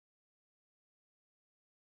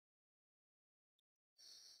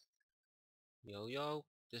Yo,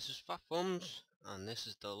 this is Fat Thumbs, and this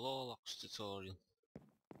is the LoreLocks tutorial.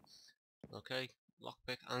 Okay,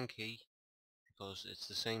 lockpick and key, because it's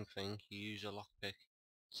the same thing. You use a lockpick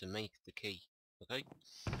to make the key. Okay,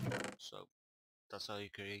 so that's how you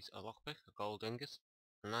create a lockpick: a gold ingot,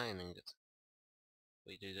 an iron ingot.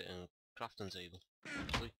 We do that in a crafting table,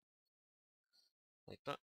 actually, like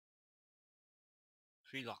that.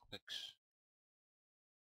 3 lockpicks.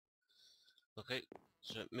 Okay,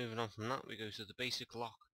 so moving on from that, we go to the basic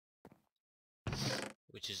lock,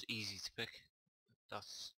 which is easy to pick.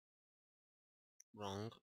 That's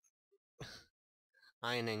wrong.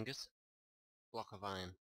 Iron ingot, block of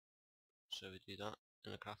iron. So we do that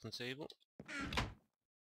in a crafting table.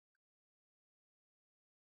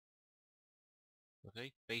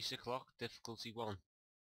 Okay, basic lock, difficulty 1,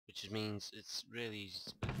 which means it's really easy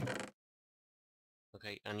to pick.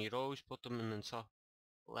 Okay, and you'd always put them in the top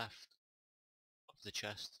left of the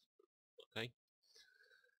chest. Okay,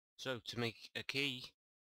 so to make a key,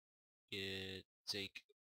 you take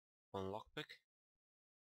 1 lockpick.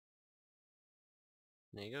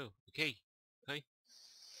 There you go, a key. Okay,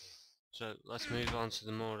 so let's move on to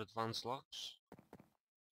the more advanced locks.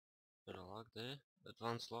 Bit of lag there.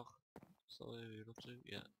 Advanced lock. Is that where we're up to?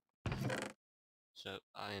 Yeah. So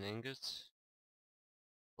iron ingot,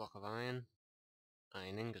 block of iron,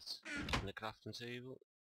 iron ingot. In the crafting table,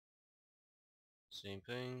 same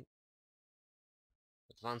thing.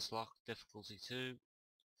 Advanced lock, difficulty 2.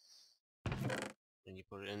 And you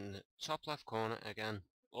put it in the top left corner again.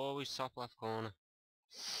 Always top left corner.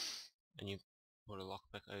 And you put a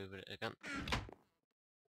lockpick over it again.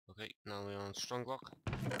 Okay, now we're on strong lock.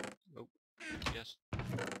 Oh, yes.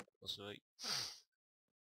 That's right.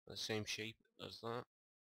 The same shape as that.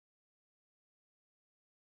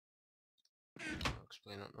 I'll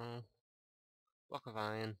explain that now. Block of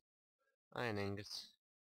iron, iron ingot,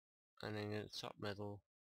 iron ingot top middle,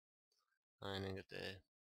 iron ingot there.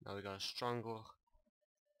 Now we got a strong lock,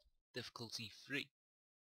 difficulty 3.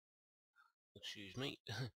 Excuse me.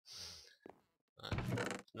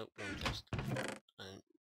 Nope, wrong chest. And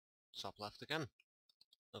top left again.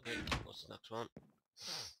 Okay, what's the next one?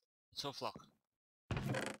 Tough lock.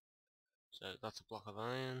 So that's a block of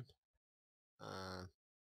iron and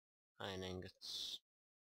iron ingots.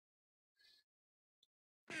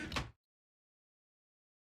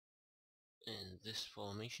 In this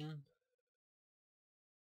formation.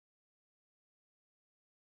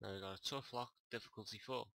 Now we got a tough lock, difficulty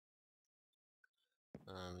 4.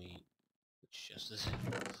 And which chest is it?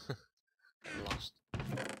 Getting lost.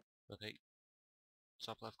 Okay,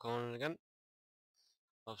 top left corner again.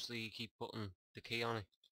 Obviously you keep putting the key on it.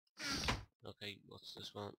 Okay, what's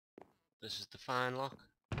this one? This is the fine lock.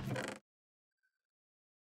 It's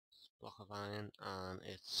a block of iron and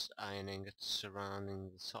it's iron ingots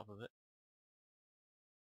surrounding the top of it.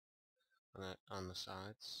 And the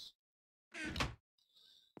sides.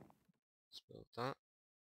 Let's build that.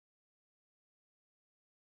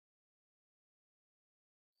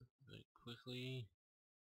 Very quickly.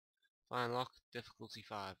 Fine lock, difficulty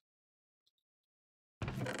 5.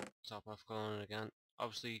 Top left corner again.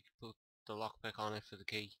 Obviously you can put the lockpick on it for the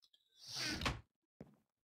key.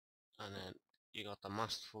 And then you got the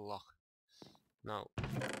masterful lock. Now,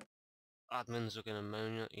 admins are going to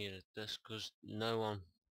moan at you at this because no one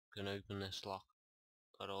can open this lock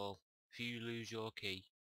at all. If you lose your key,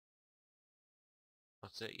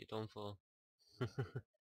 that's it, you're done for.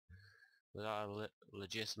 Without a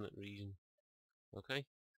legitimate reason. Okay?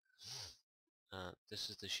 This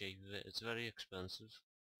is the shape of it. It's very expensive.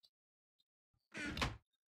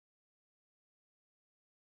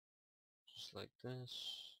 Just like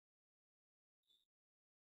this.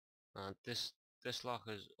 And this lock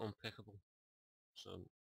is unpickable. So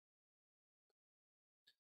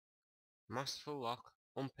masterful lock,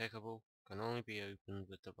 unpickable, can only be opened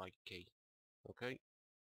with the right key. Okay?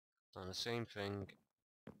 And the same thing,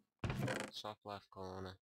 top left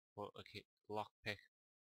corner, put a key, lockpick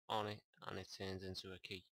on it and it turns into a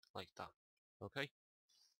key, like that. Okay?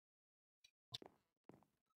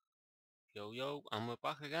 Yo, and we're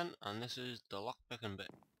back again, and this is the lockpicking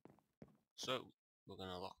bit. So, we're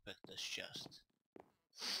gonna lockpick this chest.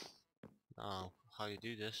 Now, how you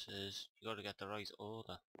do this is, you gotta get the right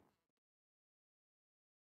order.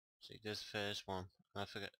 See, this first one, and I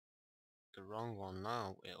forget the wrong one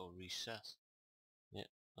now, it'll reset. Yep,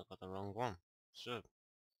 I got the wrong one. So,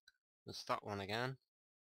 it's that one again.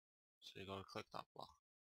 So you gotta click that block.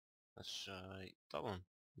 Let's try that one.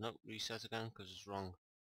 Nope, reset again because it's wrong.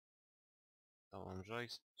 That one's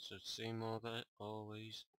right. So same order,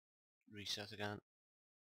 always. Reset again.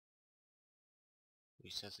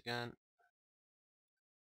 Reset again.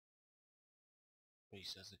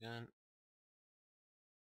 Reset again.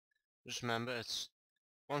 Just remember, it's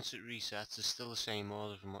once it resets, it's still the same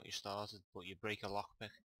order from what you started, but you break a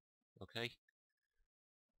lockpick. Okay?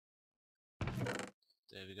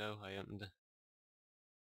 There we go, I opened it.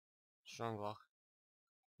 Strong lock.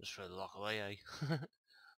 Just throw the lock away, eh?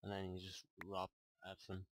 And then you just rob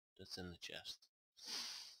everything that's in the chest.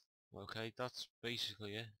 Okay, that's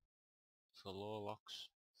basically it for LoreLocks.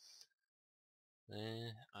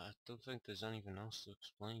 I don't think there's anything else to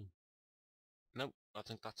explain. Nope, I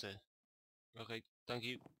think that's it. Okay, thank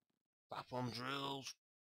you. Platform drills.